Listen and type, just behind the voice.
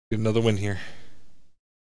Get another win here.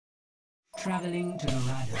 Traveling to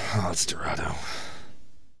Dorado. Oh, it's Dorado.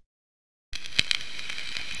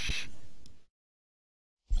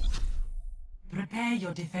 Prepare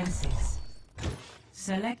your defenses.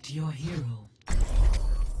 Select your hero.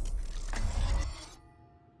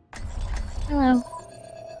 Hello.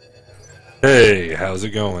 Hey, how's it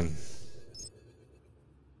going?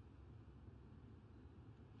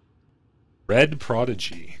 Red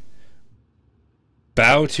Prodigy.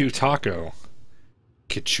 Bow to Taco.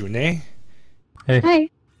 Kitsune. Hey. Hi.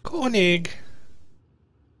 Koenig.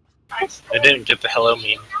 I didn't get the hello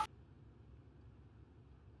meme.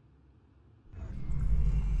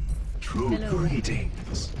 True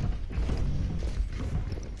greetings.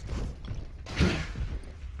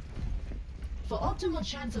 For optimal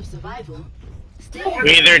chance of survival, stay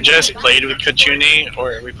We either just played with Kachune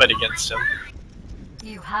or we played against him.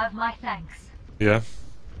 You have my thanks. Yeah.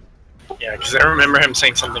 Yeah, because I remember him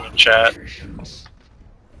saying something in chat.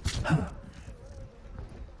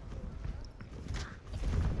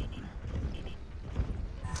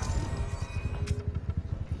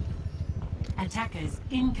 Attackers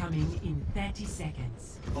incoming in 30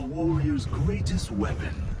 seconds. A warrior's greatest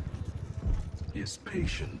weapon is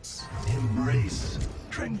patience. Embrace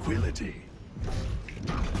tranquility.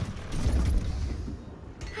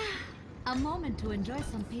 A moment to enjoy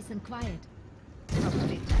some peace and quiet.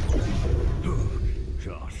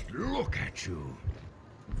 Just look at you.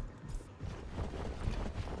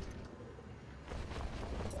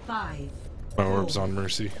 5, My orb's on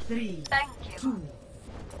Mercy. 3, 2,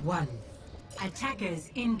 1. Attackers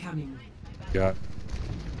incoming. Got.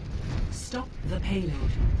 Stop the payload.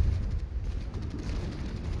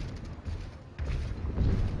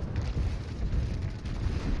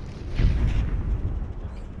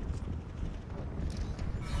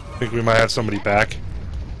 I think we might have somebody back.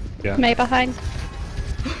 Yeah. May behind.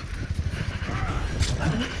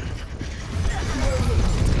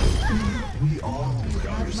 We all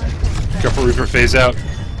understand. Careful, Reaper, phase out.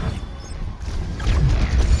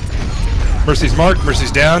 Mercy's marked,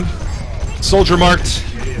 Mercy's down. Soldier marked.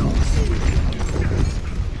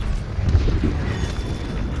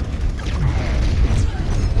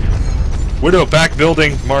 Widow back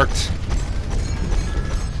building, marked.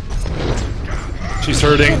 She's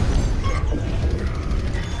hurting.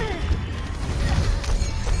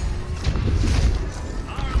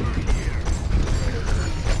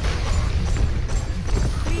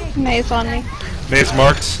 May's on me. May's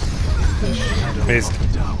marked. May's,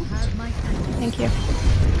 Thank you.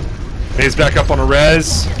 May's back up on a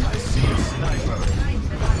res.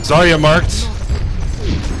 Zarya marked.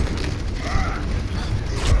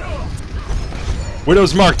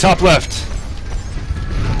 Widow's marked, top left.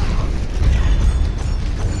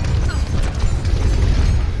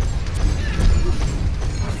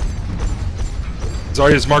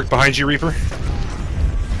 Zarya's marked behind you, Reaper.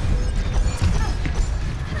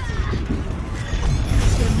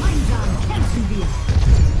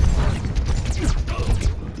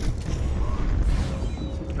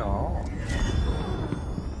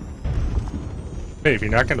 Hey, if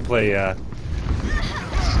you're not gonna play,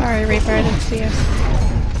 Sorry, Reaper, I didn't see you.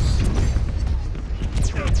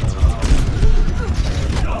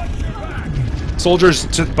 soldiers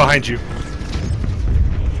behind you.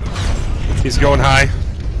 He's going high.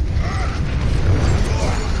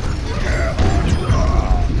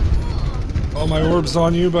 Oh, my orb's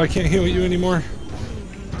on you, but I can't heal you anymore.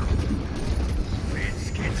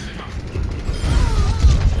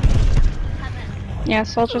 Yeah,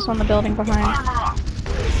 soldiers on the building behind.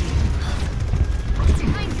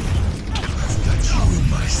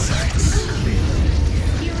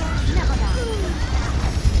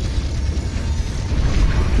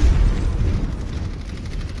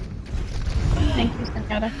 Thank you,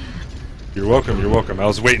 Zenyatta. You're welcome, you're welcome. I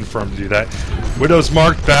was waiting for him to do that. Widow's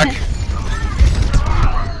marked back.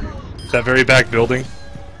 That very back building.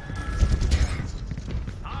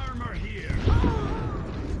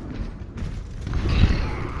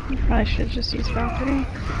 Probably should just use Valkyrie.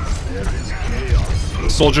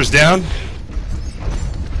 Soldiers down.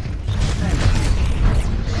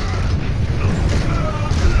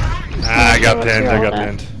 Ah, I got pinned, I got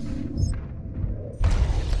pinned.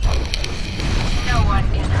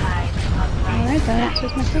 Alright, that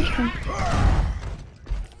answers my question.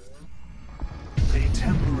 A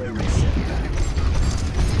temporary setback.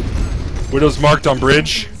 Widow's marked on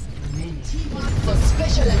bridge. For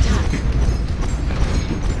special attack.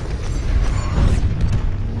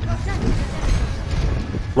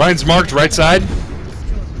 Ryan's marked, right side.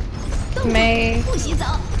 May.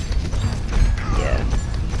 Yeah.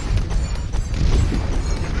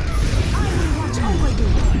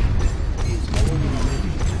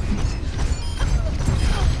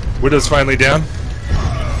 Widow's finally down.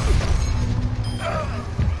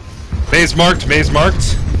 May's marked, May's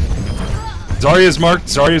marked. Zarya's marked,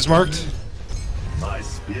 Zarya's marked. My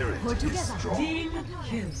spirit is strong. Team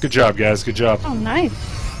kill. Good job, guys, good job. Oh, nice.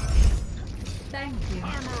 Thank you.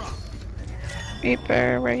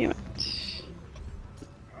 Reaper, where you at?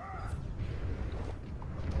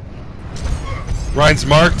 Ryan's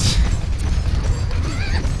marked.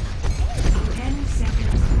 10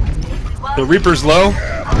 seconds. The Reaper's low.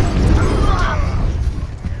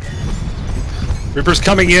 Reaper's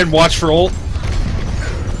coming in, watch for ult.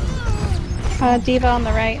 Diva on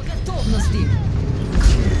the right.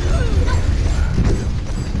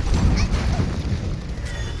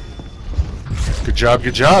 Good job,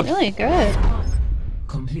 good job. Really good.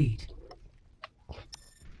 Complete.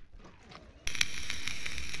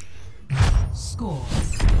 Score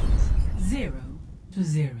 0-0.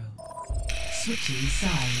 Switching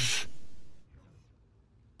sides.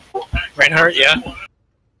 Reinhardt, yeah?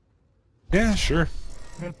 Yeah, sure.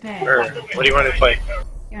 Prepare. Or what do you want to play?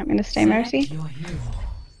 You want me to stay Mercy? Select your hero.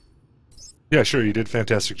 Yeah, sure, you did a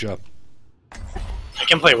fantastic job. I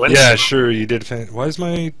can play Winston. Yeah, sure, you did why is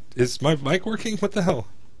my mic working? What the hell?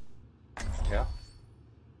 Yeah.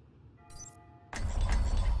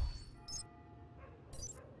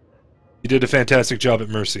 You did a fantastic job at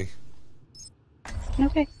Mercy.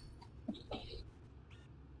 Okay.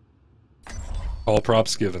 All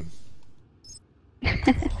props given.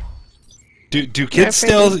 Do You're kids afraid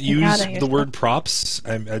still to speak use out of the yourself. word props?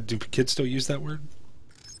 Do kids still use that word?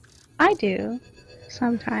 I do.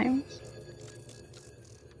 Sometimes.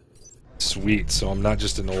 Sweet, so I'm not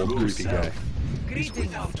just an old creepy guy. Is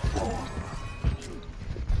without war.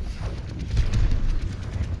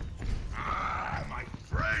 Ah, my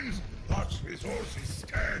friends, God's resources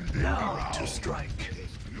stand now to strike.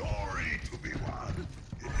 It's glory to be won.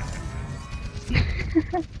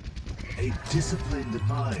 A disciplined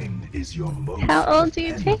mind is your most. How old do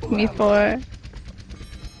you take me for?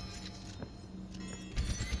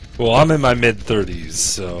 Well, I'm in my mid-30s,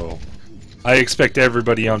 so I expect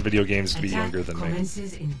everybody on video games to be Attack younger than me.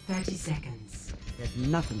 commences in 30 seconds. There's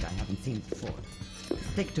nothing I haven't seen before.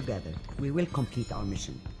 Stick together. We will complete our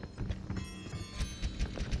mission.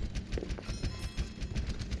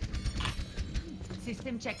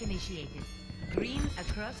 System check initiated. Green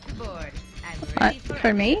across the board. And ready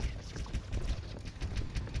For me?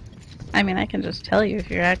 I mean, I can just tell you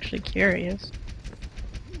if you're actually curious.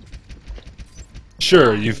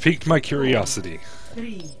 Sure, you've piqued my curiosity.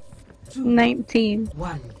 3, 2, 19.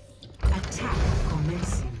 1. Attack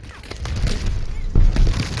commencing.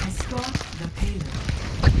 Escort the payload.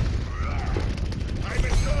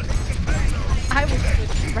 I will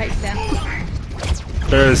switch right down.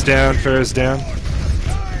 Farrah's down, Farrah's down.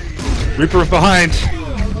 Reaper behind.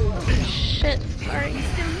 Shit, sorry.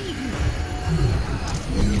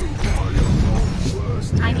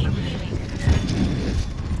 I need healing.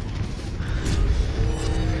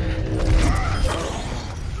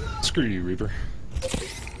 Screw you, Reaper.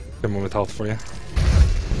 Coming with health for you.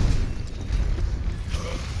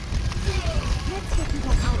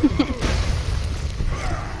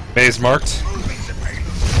 May's marked.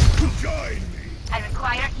 I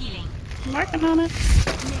require healing. I'm working on it.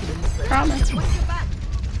 Promise.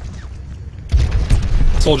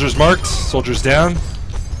 Soldier's marked. Soldier's down.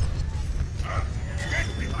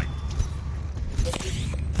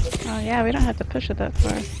 Oh yeah, we don't have to push it that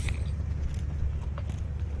far.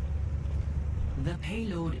 The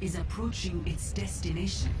payload is approaching its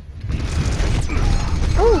destination.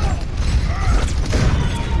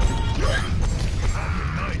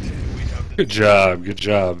 Good job, good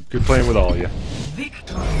job. Good playing with all of you.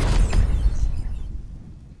 Victory.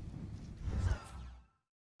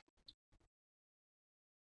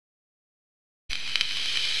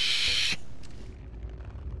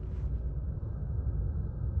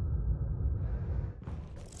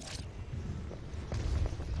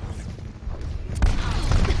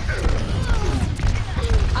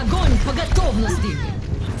 Огонь по готовности!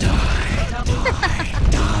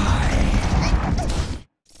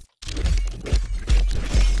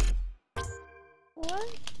 What?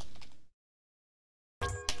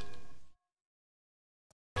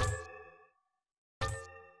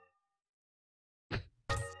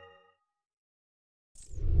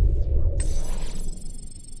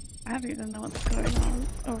 I don't even know what's going on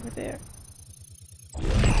over there.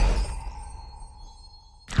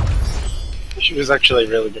 She was actually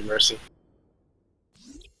really good Mercy.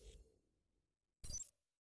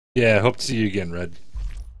 Yeah, hope to see you again, Red.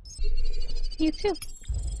 You too.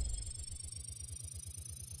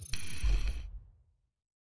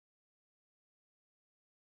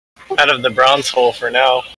 Out of the bronze hole for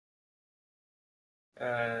now.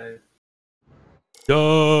 Uh,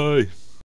 Die!